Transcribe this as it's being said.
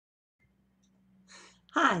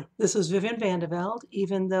Hi, this is Vivian Vande Velde.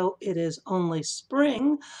 Even though it is only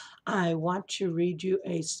spring, I want to read you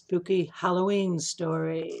a spooky Halloween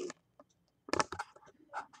story.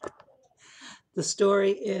 The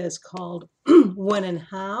story is called When and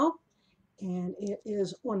How, and it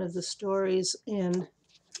is one of the stories in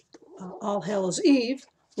All Hallows Eve,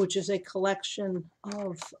 which is a collection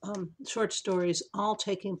of short stories all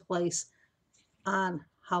taking place on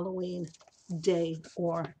Halloween day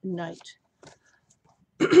or night.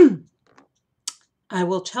 I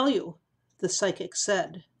will tell you, the psychic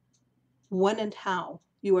said, when and how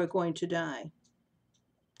you are going to die.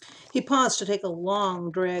 He paused to take a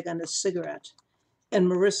long drag on his cigarette, and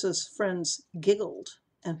Marissa's friends giggled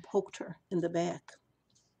and poked her in the back.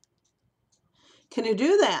 Can you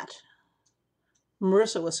do that?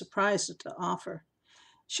 Marissa was surprised at the offer.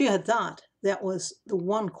 She had thought that was the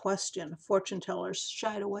one question fortune tellers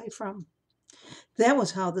shied away from. That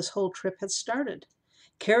was how this whole trip had started.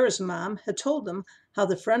 Kara's mom had told them how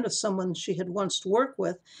the friend of someone she had once worked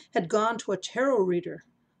with had gone to a tarot reader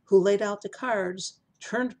who laid out the cards,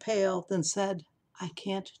 turned pale, then said, I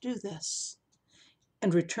can't do this,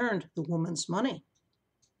 and returned the woman's money.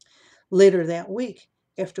 Later that week,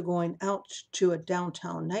 after going out to a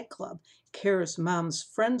downtown nightclub, Kara's mom's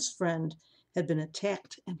friend's friend had been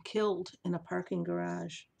attacked and killed in a parking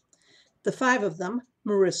garage. The five of them,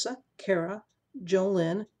 Marissa, Kara,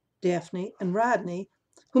 Jolynn, Daphne, and Rodney,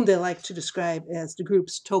 whom they liked to describe as the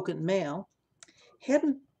group's token male,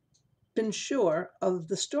 hadn't been sure of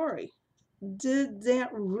the story. Did that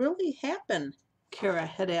really happen? Kara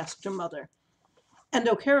had asked her mother. And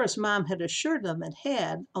though Kara's mom had assured them it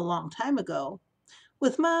had a long time ago,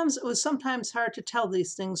 with moms it was sometimes hard to tell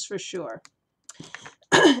these things for sure.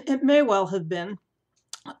 It may well have been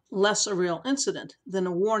less a real incident than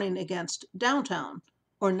a warning against downtown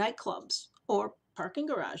or nightclubs or parking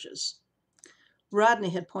garages. Rodney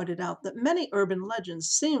had pointed out that many urban legends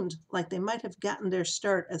seemed like they might have gotten their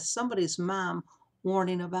start as somebody's mom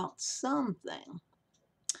warning about something.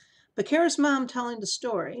 But Kara's mom telling the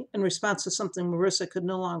story, in response to something Marissa could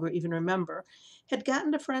no longer even remember, had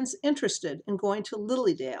gotten the friends interested in going to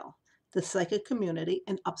Lilydale, the psychic community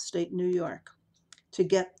in upstate New York, to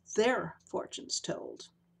get their fortunes told.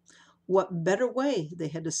 What better way, they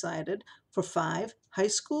had decided, for five high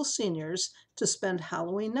school seniors to spend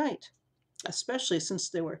Halloween night, especially since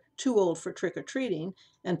they were too old for trick or treating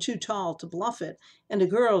and too tall to bluff it, and the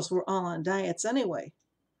girls were all on diets anyway.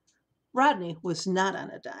 Rodney was not on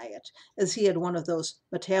a diet, as he had one of those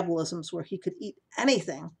metabolisms where he could eat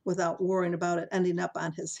anything without worrying about it ending up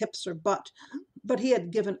on his hips or butt. But he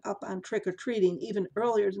had given up on trick or treating even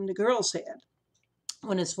earlier than the girls had,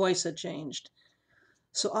 when his voice had changed.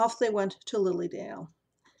 So off they went to Lilydale.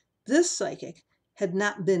 This psychic had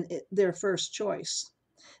not been their first choice.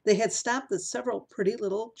 They had stopped at several pretty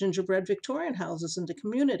little gingerbread Victorian houses in the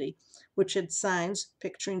community, which had signs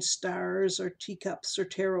picturing stars or teacups or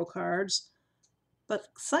tarot cards. But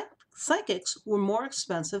psychics were more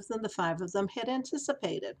expensive than the five of them had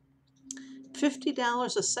anticipated.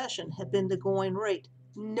 $50 a session had been the going rate,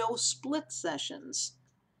 no split sessions.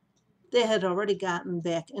 They had already gotten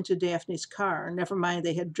back into Daphne's car, never mind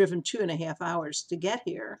they had driven 2.5 hours to get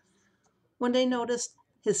here, when they noticed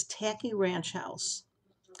his tacky ranch house.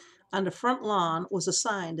 On the front lawn was a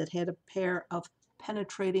sign that had a pair of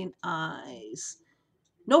penetrating eyes.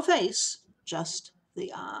 No face, just the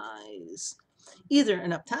eyes. Either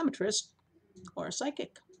an optometrist or a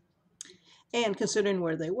psychic. And considering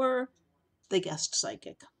where they were, they guessed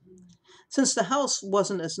psychic. Since the house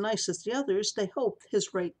wasn't as nice as the others, they hoped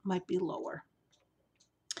his rate might be lower.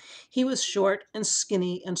 He was short and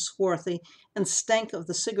skinny and swarthy and stank of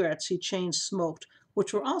the cigarettes he chain smoked,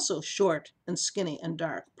 which were also short and skinny and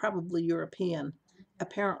dark, probably European.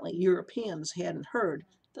 Apparently, Europeans hadn't heard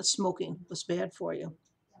that smoking was bad for you.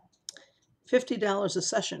 $50 a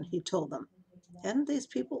session, he told them. Hadn't these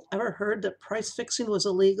people ever heard that price fixing was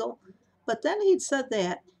illegal? But then he'd said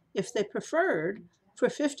that, if they preferred, for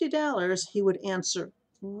 $50 he would answer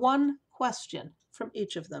one question from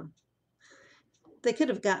each of them. They could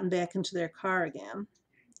have gotten back into their car again,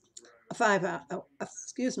 a 5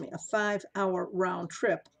 hour round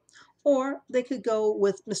trip, or they could go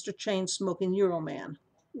with Mr. Chain Smoking Euroman.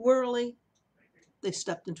 Wearily, they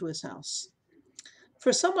stepped into his house.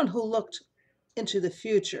 For someone who looked into the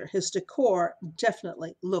future, his decor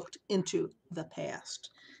definitely looked into the past.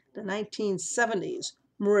 The 1970s,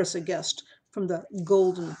 Marissa guessed, from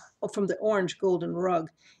the orange golden rug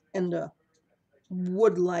and the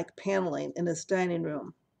wood-like paneling in his dining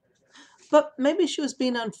room. But maybe she was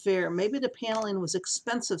being unfair. Maybe the paneling was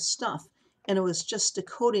expensive stuff and it was just the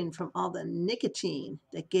coating from all the nicotine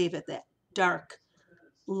that gave it that dark,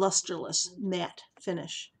 lusterless, matte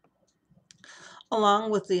finish.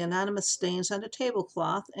 Along with the anonymous stains on the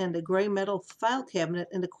tablecloth and a gray metal file cabinet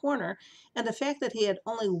in the corner, and the fact that he had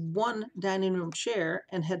only one dining room chair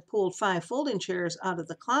and had pulled 5 folding chairs out of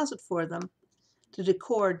the closet for them, the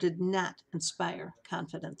decor did not inspire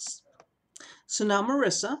confidence. So now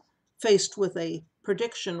Marissa, faced with a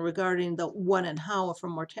prediction regarding the when and how of her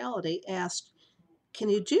mortality, asked, "Can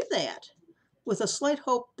you do that?" with a slight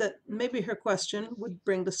hope that maybe her question would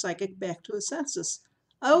bring the psychic back to his senses.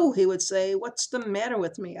 "Oh," he would say, "what's the matter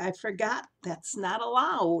with me? I forgot. That's not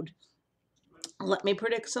allowed. Let me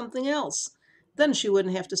predict something else." Then she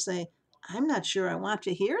wouldn't have to say, "I'm not sure I want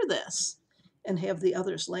to hear this," and have the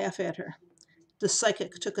others laugh at her. The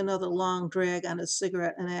psychic took another long drag on his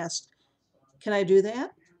cigarette and asked, "Can I do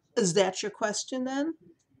that? Is that your question, then?"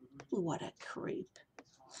 What a creep.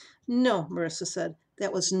 "No," Marissa said,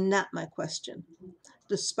 "that was not my question.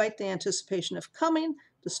 Despite the anticipation of coming,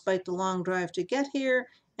 despite the long drive to get here,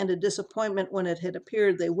 and a disappointment when it had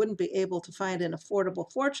appeared they wouldn't be able to find an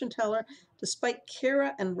affordable fortune teller, despite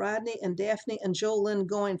Kara and Rodney and Daphne and Jolynn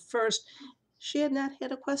going first, she had not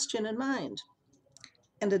had a question in mind.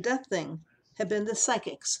 And the death thing had been the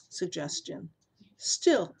psychic's suggestion.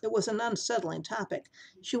 Still, it was an unsettling topic.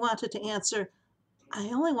 She wanted to answer, "I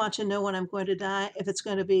only want to know when I'm going to die if it's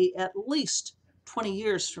going to be at least 20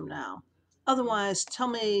 years from now. Otherwise, tell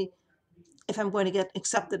me if I'm going to get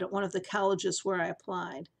accepted at one of the colleges where I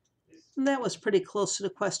applied." And that was pretty close to the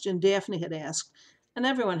question Daphne had asked, and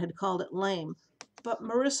everyone had called it lame. But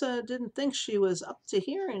Marissa didn't think she was up to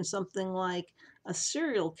hearing something like, "A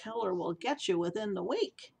serial killer will get you within the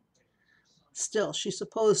week." Still, she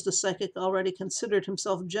supposed the psychic already considered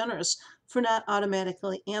himself generous for not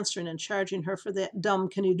automatically answering and charging her for that dumb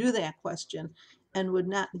 "can you do that" question, and would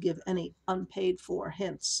not give any unpaid for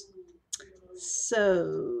hints.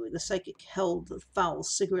 So the psychic held the foul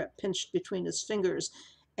cigarette pinched between his fingers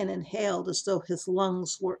and inhaled as though his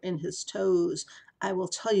lungs were in his toes. "I will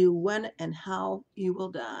tell you when and how you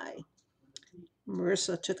will die."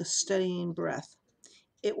 Marissa took a steadying breath.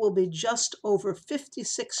 "It will be just over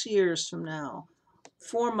 56 years from now,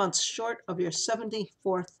 4 months short of your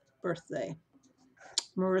 74th birthday."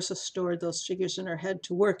 Marissa stored those figures in her head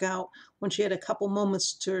to work out when she had a couple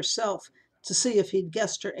moments to herself to see if he'd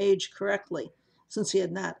guessed her age correctly, since he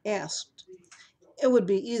had not asked. It would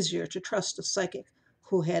be easier to trust a psychic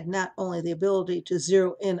who had not only the ability to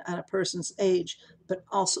zero in on a person's age, but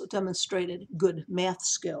also demonstrated good math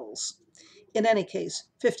skills. In any case,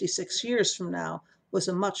 56 years from now was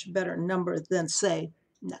a much better number than, say,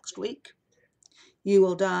 next week. "You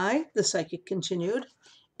will die," the psychic continued,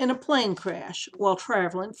 "in a plane crash while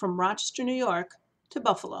traveling from Rochester, New York to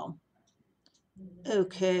Buffalo."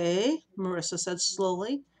 "Okay," Marissa said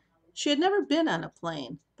slowly. She had never been on a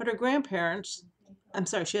plane, but her grandparents,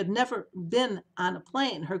 she had never been on a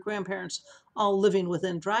plane, her grandparents all living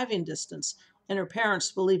within driving distance, and her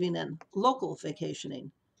parents believing in local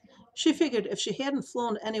vacationing. She figured if she hadn't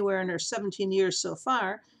flown anywhere in her 17 years so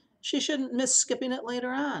far, she shouldn't miss skipping it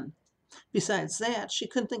later on. Besides that, she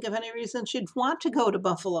couldn't think of any reason she'd want to go to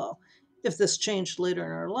Buffalo. If this changed later in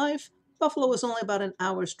her life, Buffalo was only about an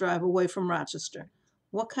hour's drive away from Rochester.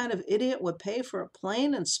 What kind of idiot would pay for a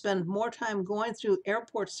plane and spend more time going through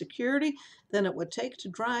airport security than it would take to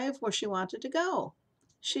drive where she wanted to go?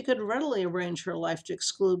 She could readily arrange her life to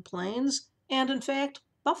exclude planes, and in fact,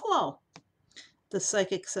 Buffalo. The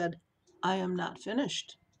psychic said, "I am not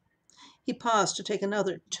finished." He paused to take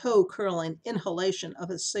another toe-curling inhalation of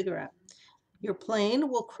his cigarette. "Your plane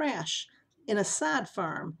will crash in a sod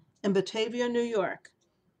farm in Batavia, New York,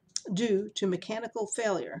 due to mechanical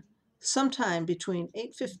failure, sometime between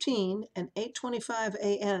 8:15 and 8:25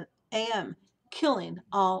 a.m., killing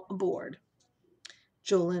all aboard."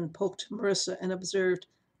 Jolynn poked Marissa and observed,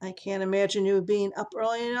 "I can't imagine you being up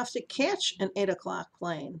early enough to catch an 8 o'clock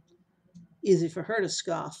plane." Easy for her to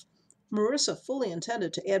scoff. Marissa fully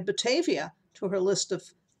intended to add Batavia to her list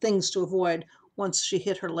of things to avoid once she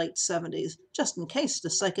hit her late 70s, just in case the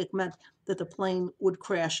psychic meant that the plane would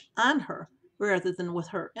crash on her rather than with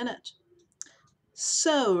her in it.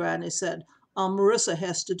 "So," Rodney said, "all Marissa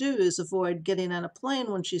has to do is avoid getting on a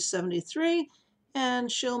plane when she's 73,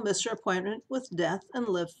 and she'll miss her appointment with death and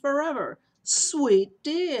live forever. Sweet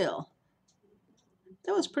deal."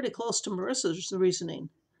 That was pretty close to Marissa's reasoning,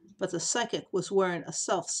 but the psychic was wearing a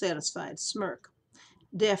self-satisfied smirk.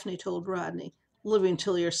 Daphne told Rodney, "Living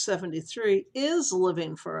till you're 73 is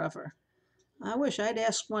living forever." "I wish I'd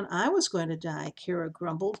asked when I was going to die," Kara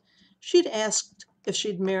grumbled. She'd asked if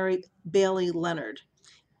she'd marry Bailey Leonard,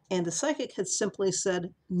 and the psychic had simply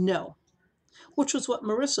said no, which was what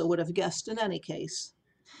Marissa would have guessed in any case.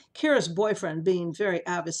 Kara's boyfriend being very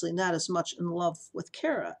obviously not as much in love with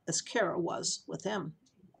Kara as Kara was with him.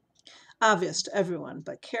 Obvious to everyone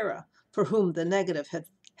but Kara, for whom the negative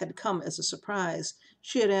had come as a surprise.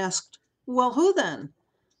 She had asked, "Well, who then?"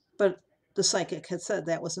 But the psychic had said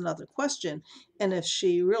that was another question, and if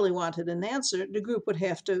she really wanted an answer, the group would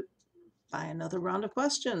have to buy another round of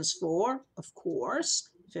questions for, of course,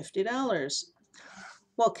 $50.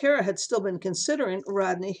 While Kara had still been considering,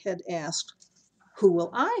 Rodney had asked, "Who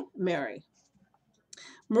will I marry?"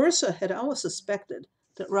 Marissa had always suspected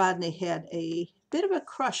that Rodney had a bit of a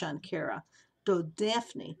crush on Kara, though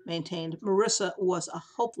Daphne maintained Marissa was a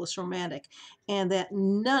hopeless romantic and that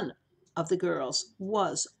none of the girls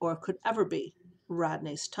was or could ever be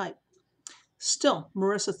Rodney's type. Still,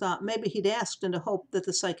 Marissa thought maybe he'd asked in the hope that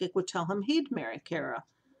the psychic would tell him he'd marry Kara.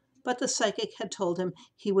 But the psychic had told him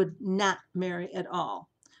he would not marry at all,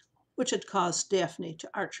 which had caused Daphne to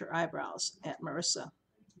arch her eyebrows at Marissa.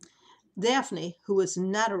 Daphne, who was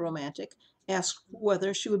not a romantic, asked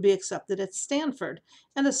whether she would be accepted at Stanford,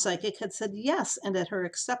 and the psychic had said yes, and that her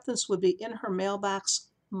acceptance would be in her mailbox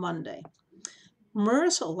Monday.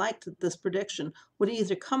 Marissa liked that this prediction would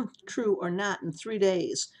either come true or not in 3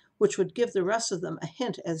 days, which would give the rest of them a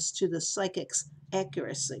hint as to the psychic's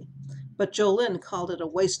accuracy. But Jolene called it a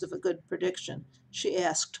waste of a good prediction. She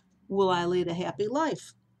asked, "Will I lead a happy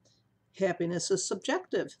life?" "Happiness is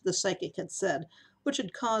subjective," the psychic had said, which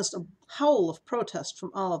had caused a howl of protest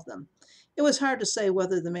from all of them. It was hard to say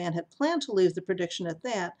whether the man had planned to leave the prediction at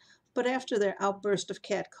that, but after their outburst of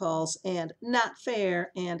catcalls and "not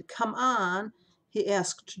fair" and "come on," he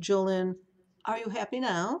asked Jolene, "Are you happy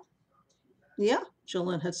now?" "Yeah,"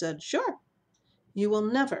 Jolene had said, "sure." "You will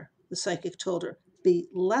never," the psychic told her, "be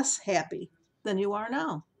less happy than you are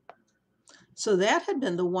now." So that had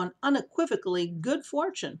been the one unequivocally good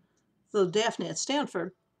fortune, though Daphne at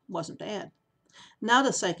Stanford wasn't bad. Now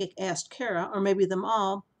the psychic asked Kara, or maybe them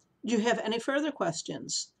all, "Do you have any further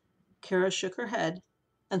questions?" Kara shook her head,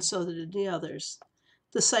 and so did the others.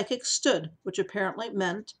 The psychic stood, which apparently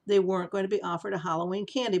meant they weren't going to be offered a Halloween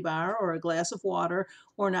candy bar or a glass of water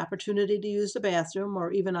or an opportunity to use the bathroom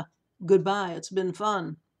or even a "goodbye, it's been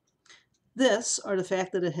fun." This, or the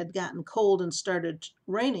fact that it had gotten cold and started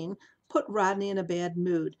raining, put Rodney in a bad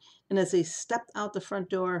mood, and as he stepped out the front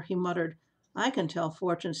door, he muttered, "I can tell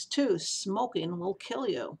fortunes too. Smoking will kill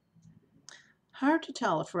you." Hard to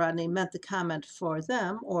tell if Rodney meant the comment for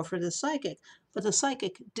them or for the psychic, but the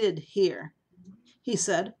psychic did hear. He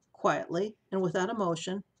said, quietly and without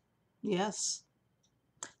emotion, "Yes,"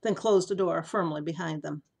 then closed the door firmly behind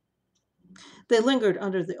them. They lingered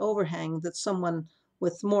under the overhang that someone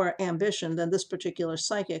with more ambition than this particular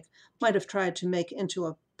psychic might have tried to make into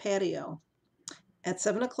a patio. At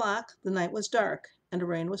 7 o'clock, the night was dark and the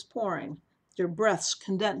rain was pouring. Their breaths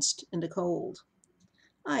condensed into cold.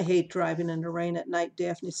 "I hate driving in the rain at night,"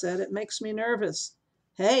 Daphne said. "It makes me nervous."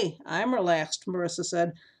 "Hey, I'm relaxed," Marissa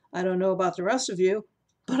said. "I don't know about the rest of you,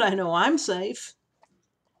 but I know I'm safe."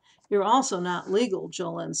 "You're also not legal,"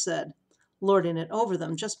 Jolene said, lording it over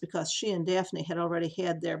them just because she and Daphne had already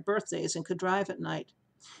had their birthdays and could drive at night.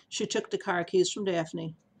 She took the car keys from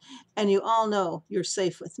Daphne. "And you all know you're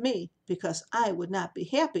safe with me because I would not be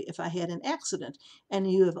happy if I had an accident,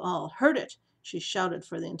 and you have all heard it." She shouted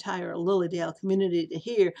for the entire Lilydale community to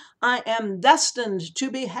hear. "I am destined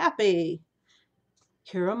to be happy."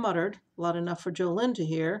 Kara muttered, loud enough for Jolene to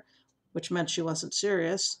hear, which meant she wasn't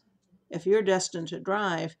serious, "If you're destined to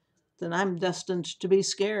drive, then I'm destined to be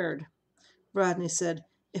scared." Rodney said,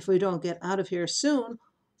 "If we don't get out of here soon,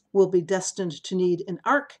 we'll be destined to need an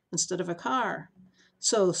ark instead of a car."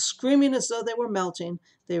 So, screaming as though they were melting,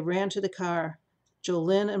 they ran to the car,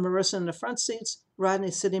 Jolene and Marissa in the front seats, Rodney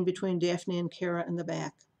sitting between Daphne and Kara in the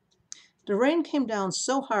back. The rain came down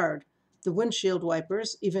so hard, the windshield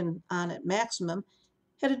wipers, even on at maximum,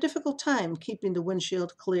 had a difficult time keeping the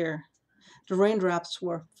windshield clear. The raindrops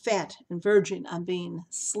were fat and verging on being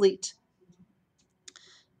sleet.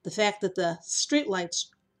 The fact that the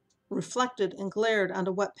streetlights reflected and glared on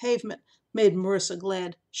the wet pavement made Marissa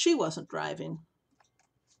glad she wasn't driving.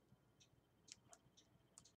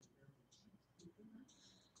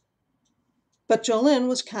 But Jolene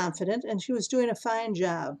was confident, and she was doing a fine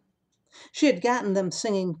job. She had gotten them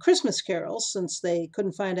singing Christmas carols, since they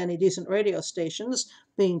couldn't find any decent radio stations,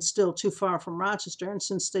 being still too far from Rochester, and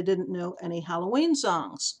since they didn't know any Halloween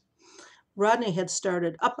songs. Rodney had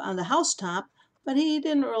started "Up on the Housetop," but he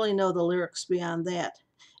didn't really know the lyrics beyond that,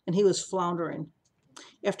 and he was floundering.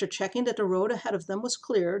 After checking that the road ahead of them was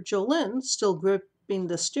clear, Jolene, still gripping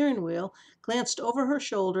the steering wheel, glanced over her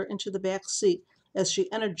shoulder into the back seat as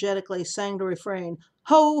she energetically sang the refrain,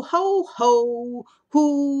 "Ho, ho, ho,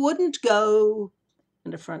 who wouldn't go?"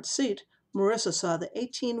 In the front seat, Marissa saw the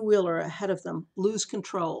 18-wheeler ahead of them lose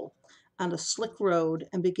control on a slick road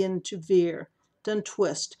and begin to veer, then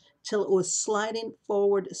twist, till it was sliding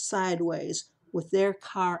forward sideways with their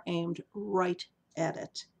car aimed right at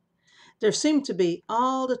it. There seemed to be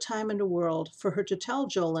all the time in the world for her to tell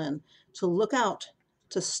Jolene to look out,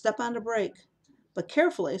 to step on the brake, but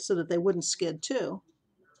carefully so that they wouldn't skid too.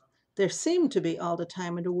 There seemed to be all the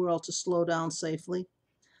time in the world to slow down safely,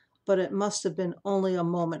 but it must have been only a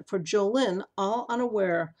moment, for Jolene, all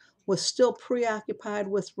unaware, was still preoccupied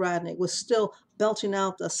with Rodney, was still belting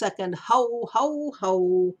out the second ho, ho,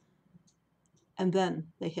 ho, and then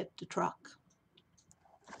they hit the truck.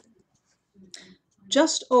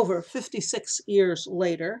 Just over 56 years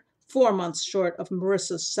later, 4 months short of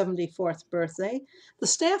Marissa's 74th birthday, the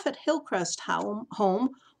staff at Hillcrest Home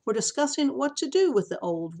were discussing what to do with the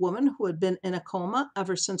old woman who had been in a coma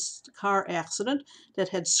ever since the car accident that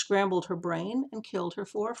had scrambled her brain and killed her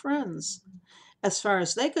 4 friends. As far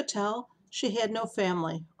as they could tell, she had no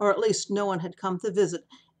family, or at least no one had come to visit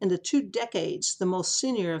in the 2 decades the most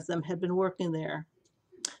senior of them had been working there.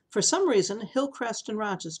 For some reason, Hillcrest in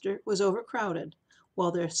Rochester was overcrowded,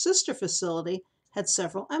 while their sister facility had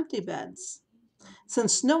several empty beds.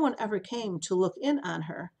 Since no one ever came to look in on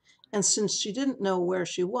her, and since she didn't know where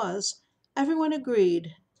she was, everyone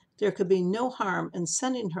agreed there could be no harm in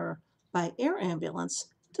sending her by air ambulance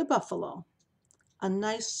to Buffalo. A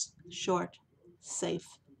nice, short, safe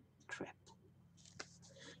trip.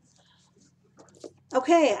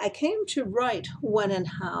 Okay, I came to write When and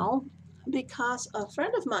How because a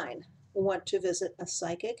friend of mine went to visit a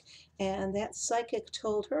psychic, and that psychic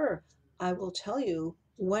told her, I will tell you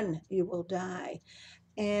when you will die.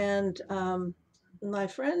 And my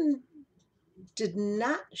friend did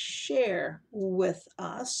not share with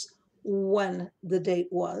us when the date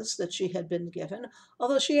was that she had been given,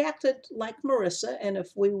 although she acted like Marissa. And if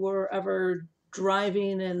we were ever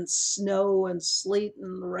driving in snow and sleet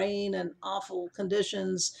and rain and awful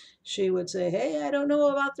conditions, she would say, Hey, I don't know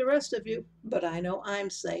about the rest of you, but I know I'm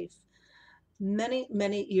safe. Many,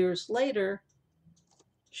 many years later,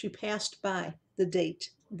 she passed by the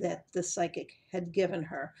date that the psychic had given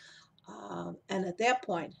her. And at that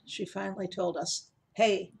point, she finally told us,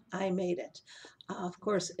 Hey, I made it. Of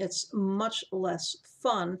course, it's much less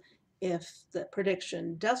fun if the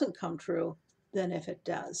prediction doesn't come true than if it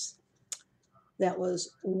does. That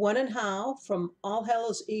was When and How from All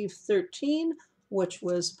Hallows Eve 13, which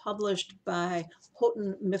was published by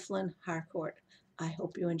Houghton Mifflin Harcourt. I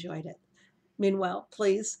hope you enjoyed it. Meanwhile,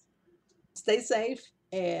 please stay safe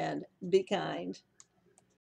and be kind.